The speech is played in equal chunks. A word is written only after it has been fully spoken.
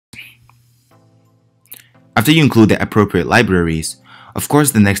After you include the appropriate libraries, of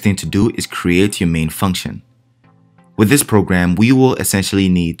course the next thing to do is create your main function. With this program, we will essentially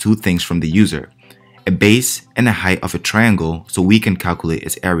need two things from the user, a base and a height of a triangle so we can calculate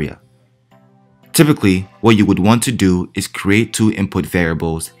its area. Typically, what you would want to do is create two input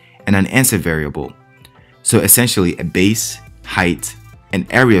variables and an answer variable. So essentially a base, height, and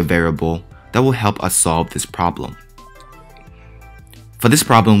area variable that will help us solve this problem. For this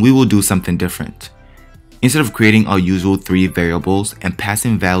problem, we will do something different. Instead of creating our usual three variables and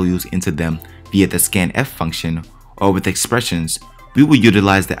passing values into them via the scanf function or with expressions, we will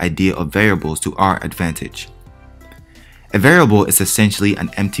utilize the idea of variables to our advantage. A variable is essentially an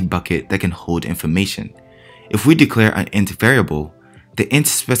empty bucket that can hold information. If we declare an int variable, the int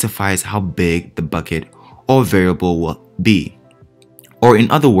specifies how big the bucket or variable will be, or in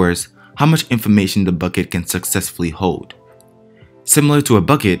other words, how much information the bucket can successfully hold. Similar to a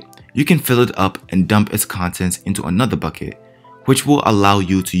bucket, you can fill it up and dump its contents into another bucket, which will allow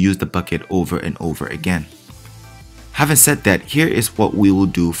you to use the bucket over and over again. Having said that, here is what we will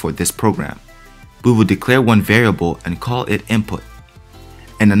do for this program. We will declare one variable and call it input,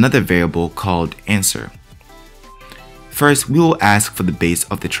 and another variable called answer. First, we will ask for the base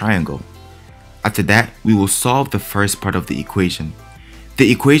of the triangle. After that, we will solve the first part of the equation.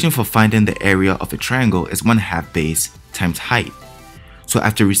 The equation for finding the area of a triangle is 1/2 base times height. So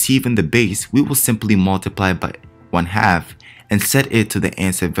after receiving the base, we will simply multiply by 1/2 and set it to the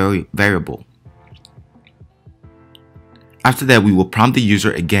answer variable. After that, we will prompt the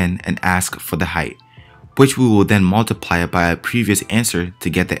user again and ask for the height, which we will then multiply by a previous answer to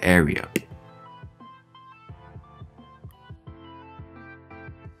get the area.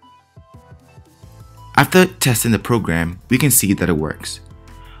 After testing the program, we can see that it works.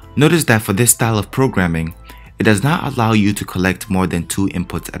 Notice that for this style of programming, it does not allow you to collect more than 2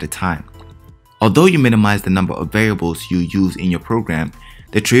 inputs at a time. Although you minimize the number of variables you use in your program,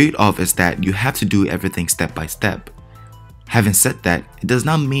 the trade-off is that you have to do everything step by step. Having said that, it does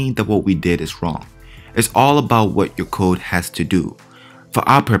not mean that what we did is wrong. It's all about what your code has to do. For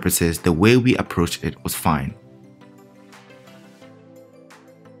our purposes, the way we approached it was fine.